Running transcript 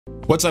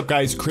What's up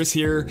guys, Chris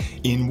here.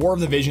 In War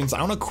of the Visions,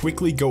 I want to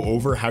quickly go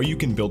over how you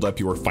can build up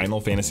your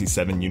Final Fantasy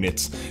VII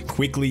units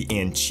quickly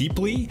and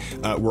cheaply.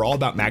 We're all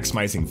about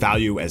maximizing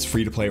value as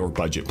free-to-play or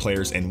budget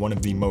players, and one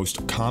of the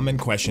most common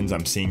questions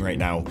I'm seeing right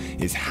now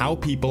is how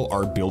people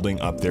are building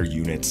up their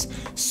units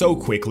so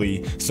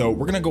quickly. So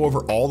we're going to go over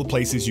all the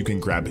places you can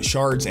grab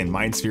shards and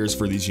mindspheres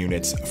for these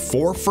units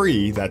for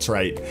free. That's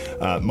right,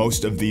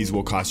 most of these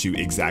will cost you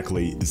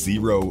exactly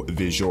 0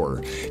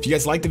 visiore. If you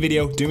guys like the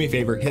video, do me a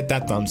favor, hit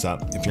that thumbs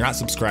up. If you're not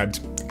subscribed,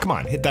 come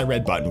on, hit that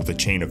red button with a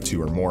chain of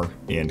 2 or more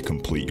and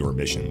complete your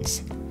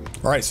missions.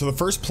 Alright, so the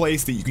first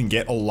place that you can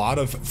get a lot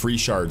of free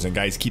shards, and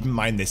guys, keep in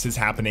mind this is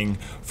happening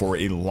for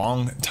a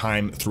long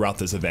time throughout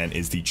this event,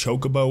 is the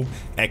Chocobo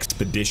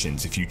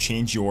Expeditions. If you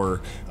change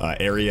your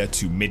area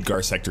to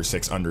Midgar Sector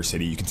 6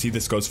 Undercity, you can see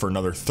this goes for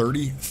another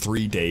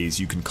 33 days.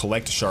 You can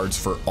collect shards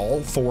for all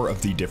 4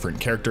 of the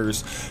different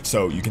characters.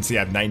 So you can see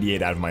I have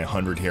 98 out of my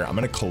 100 here. I'm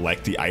going to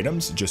collect the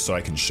items just so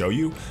I can show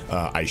you.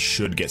 I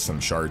should get some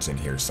shards in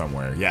here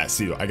somewhere. Yeah,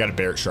 see, I got a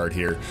Barret shard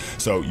here.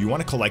 So you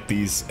want to collect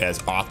these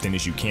as often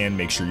as you can.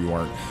 Make sure you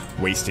aren't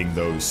wasting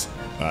those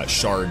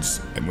shards,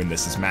 and when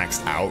this is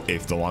maxed out,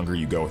 if the longer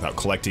you go without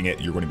collecting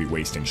it, you're going to be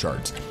wasting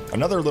shards.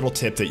 Another little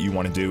tip that you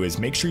want to do is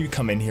make sure you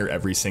come in here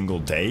every single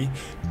day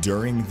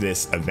during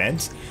this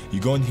event. You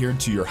go in here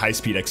to your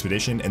high-speed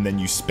expedition, and then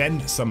you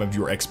spend some of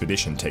your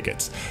expedition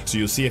tickets. So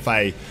you'll see if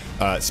I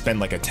spend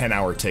like a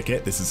 10-hour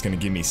ticket, this is going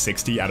to give me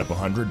 60 out of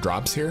 100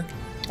 drops here.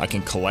 I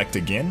can collect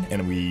again,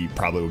 and we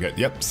probably will get,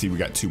 yep, see, we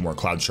got 2 more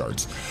cloud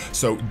shards.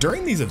 So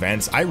during these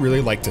events, I really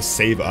like to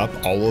save up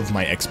all of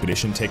my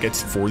expedition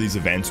tickets for these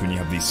events when you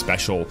have these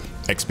special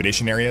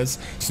expedition areas,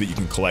 so that you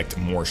can collect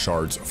more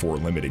shards for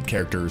limited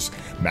characters,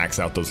 max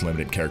out those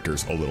limited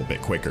characters a little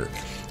bit quicker.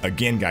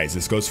 Again, guys,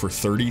 this goes for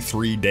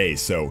 33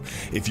 days. So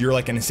if you're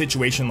like in a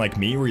situation like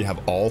me where you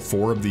have all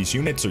 4 of these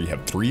units, or you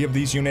have 3 of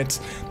these units,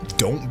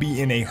 don't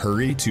be in a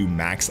hurry to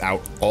max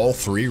out all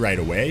 3 right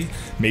away.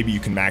 Maybe you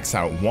can max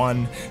out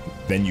 1,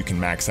 then you can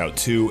max out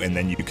 2, and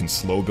then you can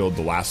slow build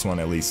the last one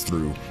at least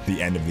through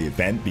the end of the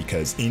event,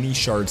 because any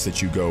shards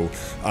that you go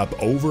up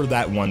over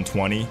that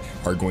 120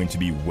 are going to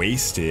be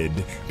wasted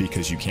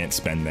because you can't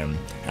spend them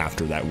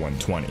after that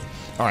 120.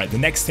 Alright, the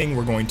next thing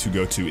we're going to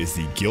go to is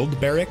the guild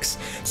barracks.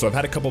 So I've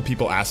had a couple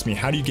people ask me,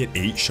 how do you get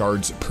 8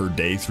 shards per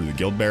day through the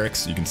guild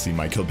barracks? You can see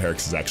my guild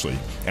barracks is actually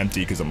empty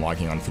because I'm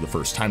logging on for the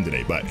first time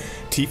today, but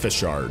Tifa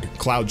shard,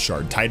 Cloud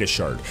shard, Titus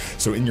shard.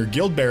 So in your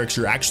guild barracks,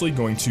 you're actually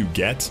going to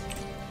get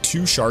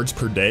 2 shards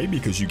per day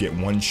because you get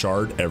 1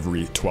 shard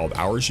every 12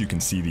 hours. You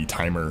can see the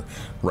timer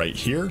right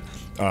here.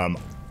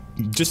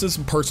 Just as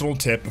a personal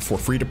tip for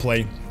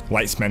free-to-play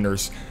light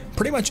spenders,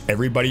 pretty much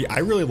everybody, I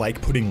really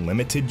like putting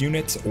limited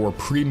units or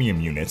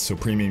premium units. So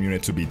premium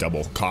units would be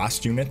double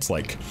cost units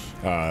like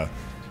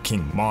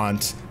King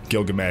Mont,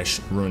 Gilgamesh,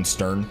 Ruined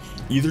Stern.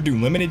 Either do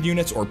limited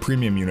units or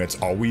premium units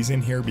always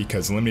in here,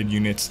 because limited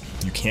units,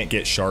 you can't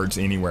get shards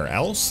anywhere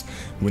else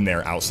when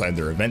they're outside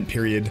their event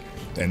period.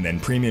 And then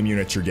premium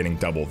units, you're getting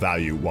double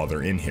value while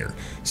they're in here.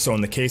 So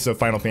in the case of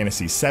Final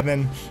Fantasy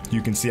VII,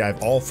 you can see I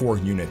have all 4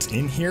 units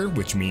in here,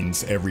 which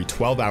means every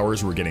 12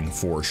 hours we're getting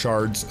 4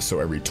 shards. So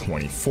every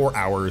 24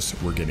 hours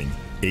we're getting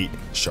 8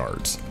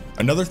 shards.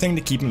 Another thing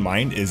to keep in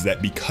mind is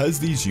that because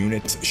these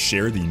units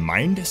share the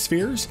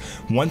mindspheres,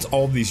 once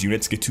all of these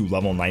units get to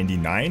level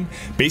 99,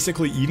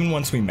 basically even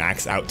once we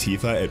max out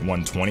Tifa at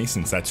 120,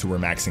 since that's who we're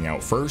maxing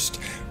out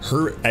first,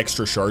 her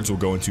extra shards will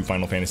go into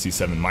Final Fantasy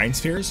VII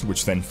mindspheres,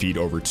 which then feed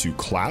over to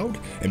Cloud,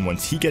 and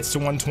once he gets to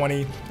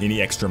 120,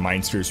 any extra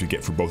mindspheres we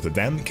get for both of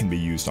them can be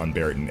used on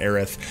Barret and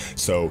Aerith.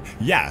 So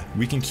yeah,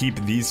 we can keep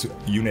these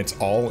units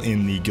all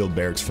in the guild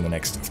barracks for the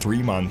next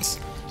 3 months.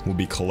 We'll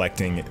be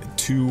collecting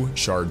 2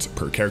 shards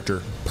per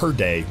character per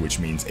day, which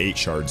means 8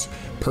 shards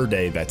per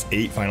day. That's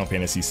 8 Final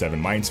Fantasy VII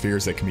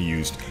mindspheres that can be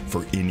used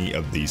for any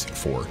of these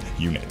 4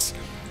 units.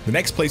 The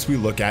next place we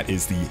look at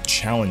is the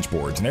challenge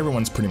boards, and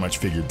everyone's pretty much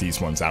figured these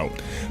ones out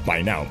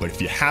by now, but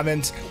if you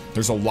haven't,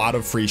 there's a lot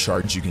of free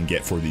shards you can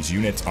get for these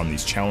units on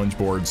these challenge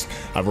boards.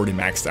 I've already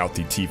maxed out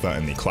the Tifa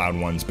and the Cloud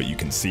ones, but you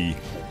can see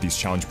these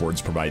challenge boards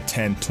provide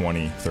 10,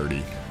 20,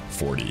 30,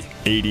 40,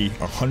 80,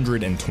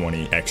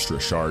 120 extra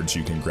shards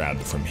you can grab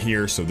from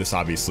here. So this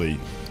obviously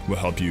will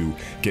help you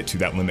get to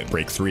that limit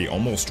break 3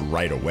 almost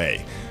right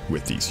away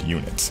with these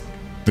units.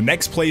 The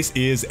next place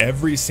is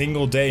every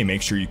single day.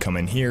 Make sure you come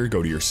in here,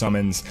 go to your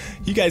summons.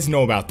 You guys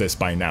know about this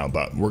by now,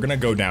 but we're gonna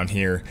go down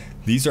here.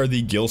 These are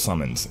the Gil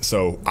summons.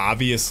 So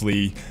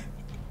obviously,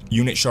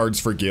 unit shards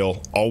for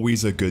Gil,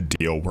 always a good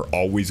deal. We're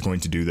always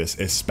going to do this,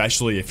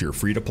 especially if you're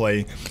free to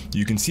play.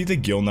 You can see the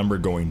Gil number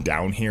going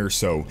down here.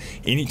 So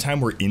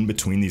anytime we're in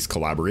between these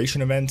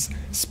collaboration events,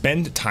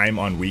 spend time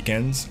on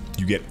weekends.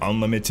 You get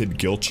unlimited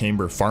Gil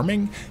chamber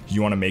farming.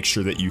 You want to make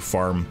sure that you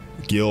farm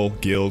Gil,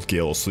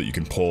 so that you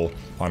can pull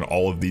on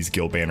all of these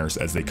Gil banners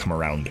as they come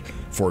around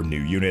for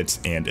new units,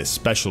 and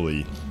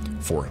especially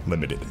for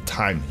limited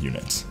time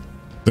units.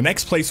 The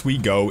next place we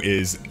go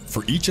is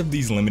for each of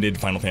these limited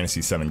Final Fantasy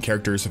VII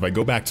characters. If I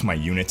go back to my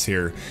units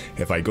here,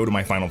 if I go to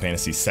my Final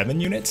Fantasy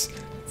VII units,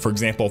 For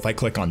example, if I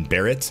click on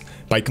Barrett,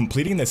 by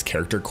completing this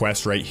character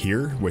quest right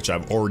here, which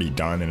I've already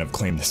done and have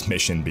claimed this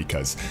mission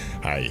because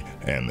I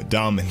am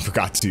dumb and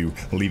forgot to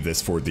leave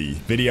this for the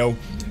video.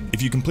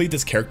 If you complete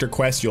this character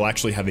quest, you'll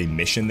actually have a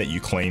mission that you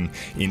claim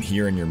in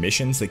here in your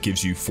missions that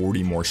gives you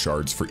 40 more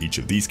shards for each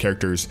of these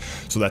characters.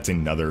 So that's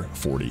another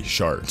 40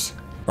 shards.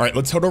 All right,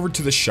 let's head over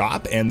to the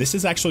shop, and this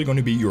is actually going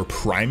to be your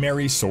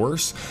primary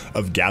source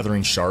of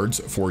gathering shards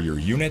for your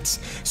units.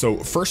 So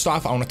first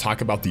off, I want to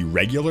talk about the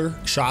regular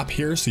shop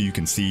here. So you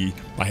can see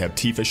I have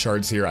Tifa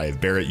shards here, I have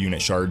Barrett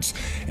unit shards,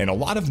 and a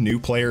lot of new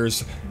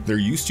players, they're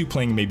used to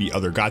playing maybe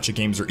other gacha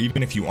games, or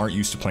even if you aren't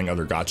used to playing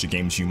other gacha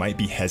games, you might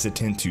be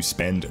hesitant to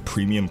spend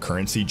premium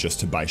currency just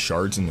to buy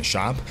shards in the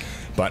shop.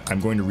 But I'm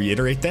going to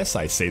reiterate this,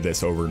 I say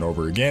this over and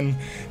over again,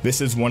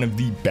 this is one of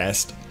the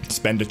best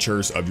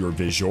expenditures of your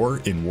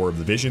visiore in War of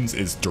the Visions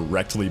is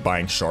directly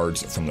buying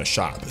shards from the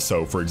shop.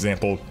 So for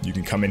example, you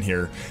can come in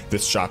here,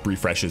 this shop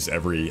refreshes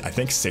every, I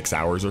think 6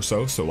 hours or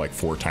so, so like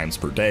 4 times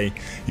per day.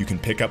 You can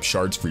pick up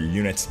shards for your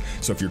units.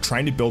 So if you're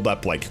trying to build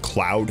up like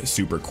Cloud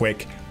super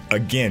quick,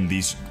 again,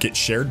 these get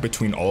shared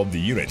between all of the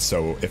units.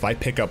 So if I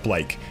pick up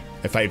like,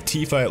 if I have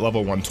Tifa at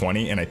level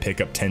 120 and I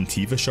pick up 10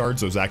 Tifa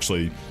shards, those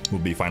actually will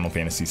be Final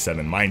Fantasy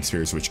VII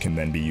mindspheres, which can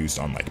then be used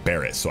on like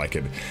Barrett. So I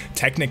could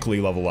technically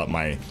level up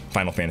my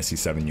Final Fantasy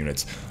VII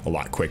units a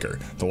lot quicker.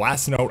 The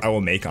last note I will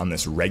make on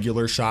this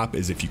regular shop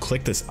is if you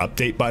click this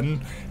update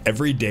button,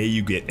 every day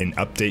you get an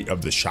update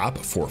of the shop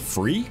for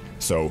free.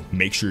 So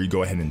make sure you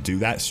go ahead and do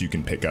that so you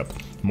can pick up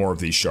more of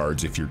these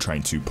shards if you're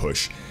trying to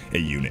push a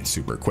unit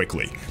super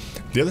quickly.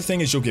 The other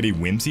thing is you'll get a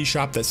Whimsy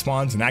shop that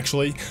spawns, and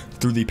actually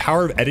through the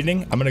power of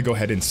editing, I'm gonna go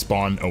ahead and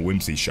spawn a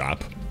Whimsy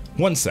shop.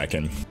 1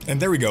 second. And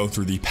there we go,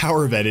 through the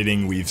power of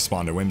editing, we've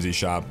spawned a Whimsy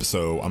shop.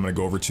 So I'm gonna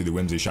go over to the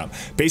Whimsy shop.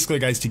 Basically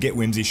guys, to get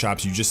Whimsy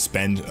shops, you just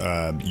spend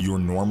your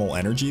normal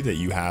energy that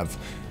you have,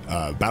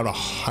 about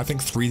I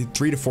think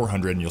 300 to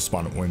 400, and you'll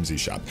spawn a Whimsy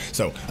shop.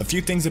 So a few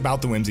things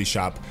about the Whimsy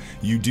shop: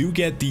 you do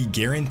get the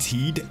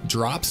guaranteed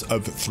drops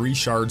of 3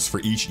 shards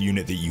for each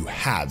unit that you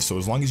have. So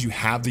as long as you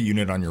have the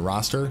unit on your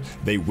roster,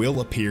 they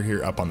will appear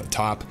here up on the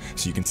top.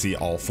 So you can see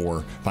all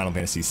 4 Final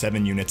Fantasy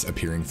VII units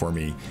appearing for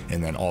me,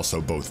 and then also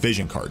both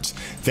vision cards.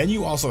 Then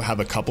you also have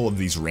a couple of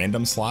these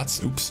random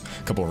slots,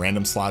 a couple of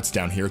random slots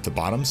down here at the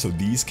bottom. So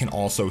these can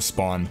also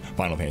spawn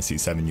Final Fantasy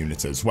VII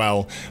units as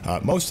well.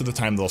 Most of the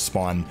time they'll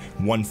spawn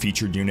one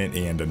featured unit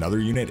and another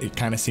unit, it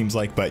kind of seems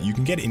like, but you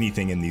can get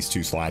anything in these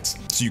 2 slots.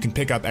 So you can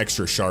pick up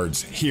extra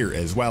shards here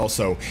as well.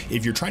 So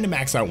if you're trying to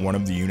max out one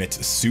of the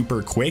units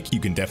super quick, you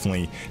can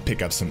definitely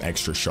pick up some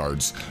extra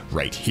shards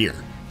right here.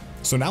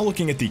 So now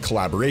looking at the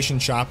collaboration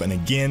shop, and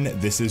again,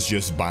 this is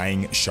just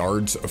buying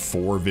shards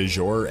for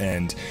visiore,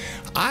 and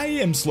I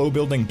am slow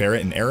building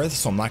Barrett and Aerith,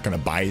 so I'm not going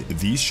to buy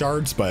these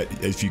shards, but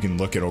if you can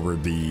look at over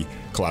the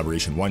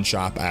collaboration 1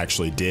 shop, I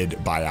actually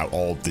did buy out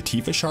all of the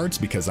Tifa shards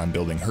because I'm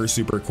building her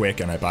super quick,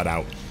 and I bought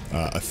out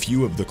a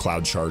few of the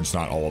Cloud shards,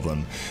 not all of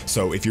them.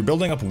 So if you're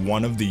building up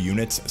one of the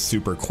units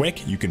super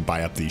quick, you can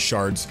buy up these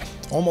shards.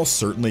 Almost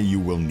certainly you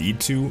will need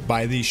to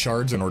buy these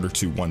shards in order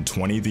to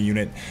 120 the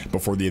unit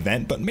before the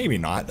event, but maybe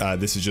not.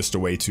 This is just a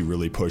way to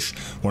really push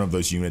one of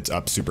those units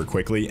up super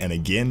quickly. And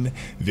again,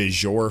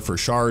 visiore for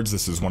shards,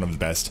 this is one of the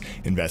best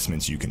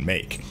investments you can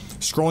make.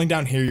 Scrolling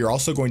down here, you're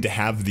also going to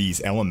have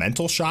these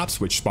elemental shops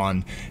which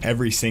spawn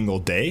every single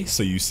day.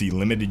 So you see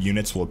limited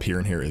units will appear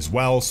in here as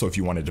well. So if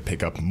you wanted to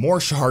pick up more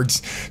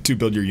shards to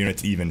build your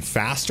units even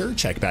faster,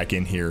 check back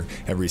in here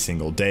every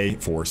single day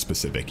for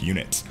specific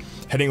units.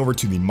 Heading over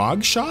to the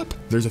Mog shop,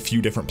 there's a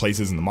few different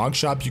places in the Mog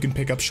shop you can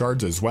pick up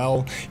shards as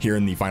well. Here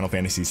in the Final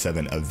Fantasy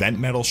VII Event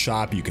Medal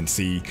shop, you can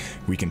see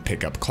we can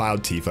pick up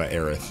Cloud, Tifa,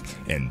 Aerith,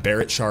 and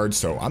Barrett shards.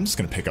 So I'm just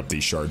going to pick up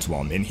these shards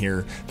while I'm in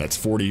here. That's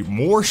 40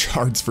 more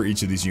shards for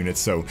each of these units.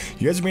 So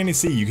you guys are going to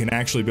see you can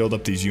actually build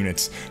up these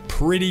units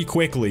pretty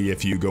quickly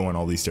if you go in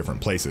all these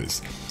different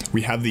places.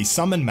 We have the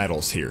summon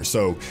medals here.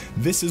 So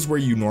this is where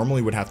you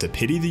normally would have to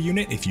pity the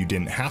unit if you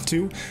didn't have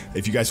to.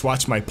 If you guys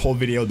watched my pull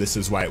video, this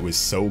is why it was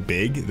so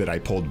big that I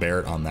pulled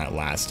Barrett on that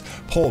last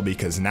pull,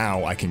 because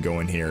now I can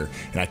go in here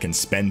and I can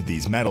spend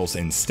these medals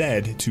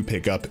instead to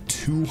pick up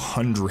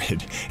 200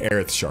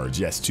 Aerith shards.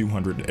 Yes,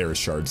 200 Aerith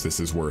shards. This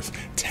is worth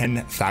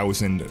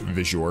 10,000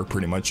 visiore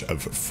pretty much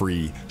of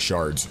free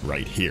shards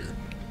right here.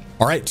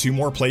 All right, 2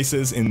 more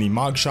places in the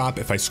Mog shop.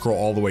 If I scroll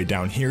all the way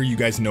down here, you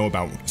guys know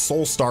about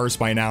soul stars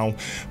by now,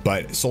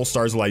 but soul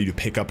stars allow you to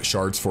pick up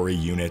shards for a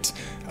unit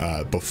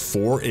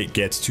before it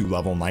gets to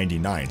level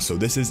 99. So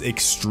this is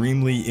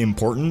extremely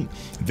important.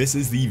 This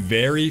is the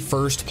very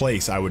first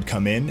place I would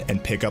come in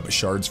and pick up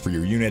shards for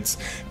your units,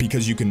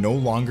 because you can no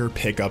longer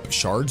pick up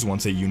shards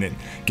once a unit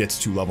gets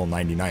to level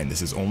 99.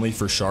 This is only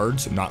for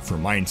shards, not for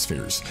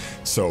mindspheres.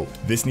 So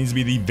this needs to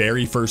be the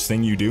very first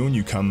thing you do when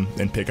you come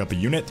and pick up a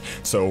unit.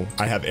 So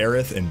I have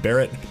Aerith and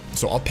Barrett.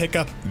 So I'll pick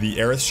up the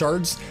Aerith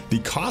shards. The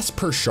cost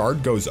per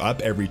shard goes up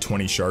every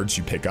 20 shards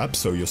you pick up.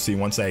 So you'll see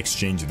once I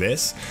exchange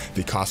this,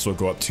 the cost will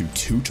go up to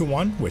 2 to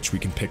 1, which we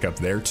can pick up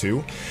there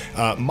too.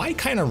 My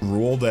kind of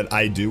rule that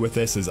I do with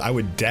this is I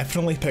would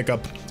definitely pick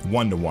up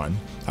 1 to 1.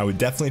 I would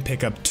definitely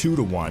pick up 2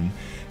 to 1.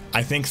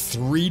 I think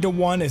 3 to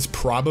 1 is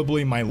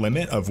probably my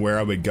limit of where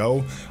I would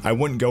go. I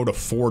wouldn't go to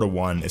 4 to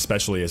 1,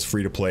 especially as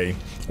free to play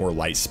or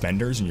light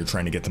spenders and you're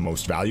trying to get the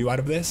most value out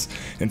of this.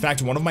 In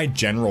fact, one of my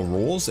general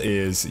rules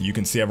is, you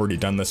can see I've already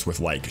done this with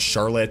like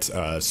Charlotte,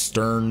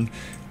 Stern,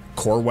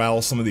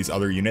 Corwell, some of these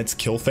other units,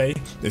 Kilfay,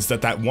 is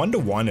that 1 to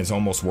 1 is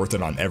almost worth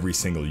it on every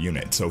single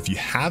unit. So if you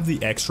have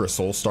the extra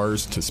soul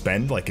stars to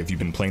spend, like if you've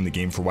been playing the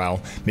game for a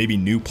while, maybe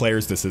new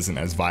players, this isn't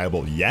as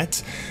viable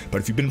yet, but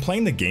if you've been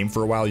playing the game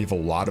for a while, you have a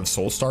lot of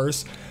soul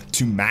stars.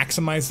 To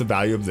maximize the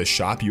value of this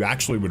shop, you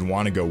actually would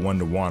want to go 1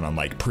 to 1 on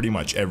like pretty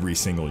much every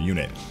single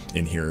unit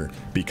in here,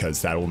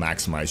 because that will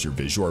maximize your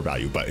visiore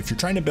value. But if you're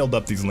trying to build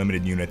up these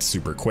limited units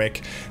super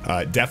quick,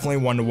 definitely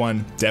 1 to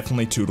 1,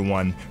 definitely 2 to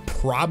 1,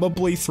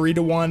 probably 3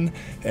 to 1,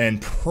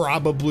 and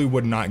probably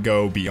would not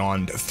go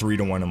beyond 3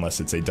 to 1 unless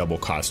it's a double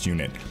cost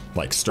unit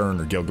like Stern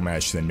or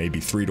Gilgamesh. Then maybe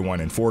 3 to 1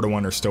 and 4 to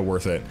 1 are still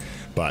worth it,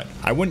 but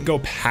I wouldn't go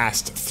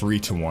past 3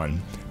 to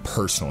 1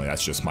 personally.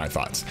 That's just my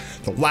thoughts.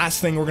 The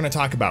last thing we're going to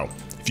talk about,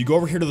 if you go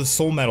over here to the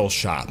Soul Metal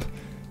shop,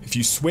 if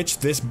you switch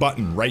this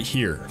button right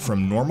here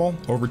from normal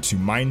over to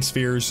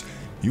mindspheres,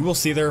 you will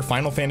see there are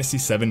Final Fantasy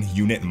VII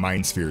unit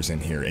mindspheres in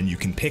here, and you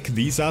can pick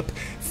these up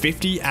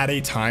 50 at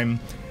a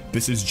time.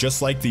 This is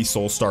just like the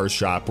Soul Stars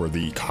shop where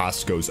the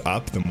cost goes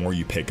up the more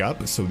you pick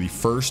up. So the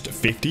first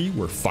 50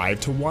 were 5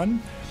 to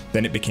 1,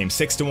 then it became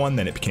 6 to 1,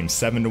 then it became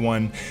 7 to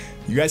 1.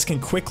 You guys can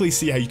quickly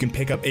see how you can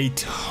pick up a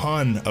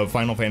ton of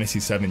Final Fantasy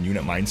VII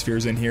unit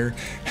mindspheres in here.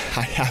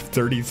 I have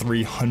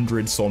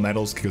 3,300 soul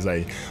medals because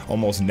I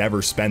almost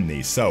never spend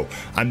these. So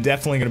I'm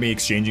definitely going to be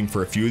exchanging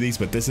for a few of these,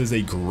 but this is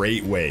a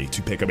great way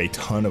to pick up a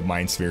ton of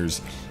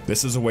mindspheres.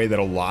 This is a way that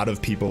a lot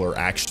of people are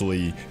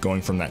actually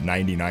going from that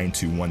 99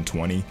 to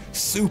 120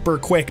 super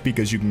quick,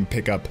 because you can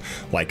pick up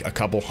like a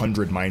couple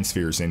hundred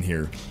mindspheres in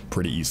here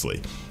pretty easily.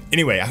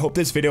 Anyway, I hope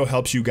this video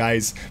helps you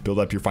guys build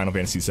up your Final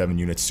Fantasy VII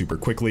units super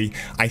quickly.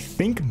 I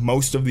think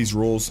most of these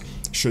rules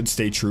should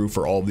stay true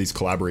for all of these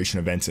collaboration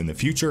events in the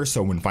future.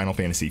 So when Final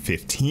Fantasy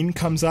 15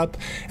 comes up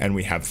and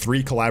we have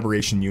 3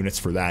 collaboration units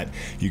for that,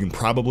 you can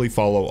probably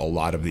follow a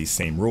lot of these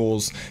same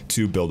rules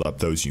to build up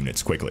those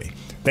units quickly.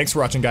 Thanks for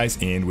watching, guys,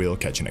 and we'll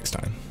catch you next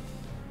time.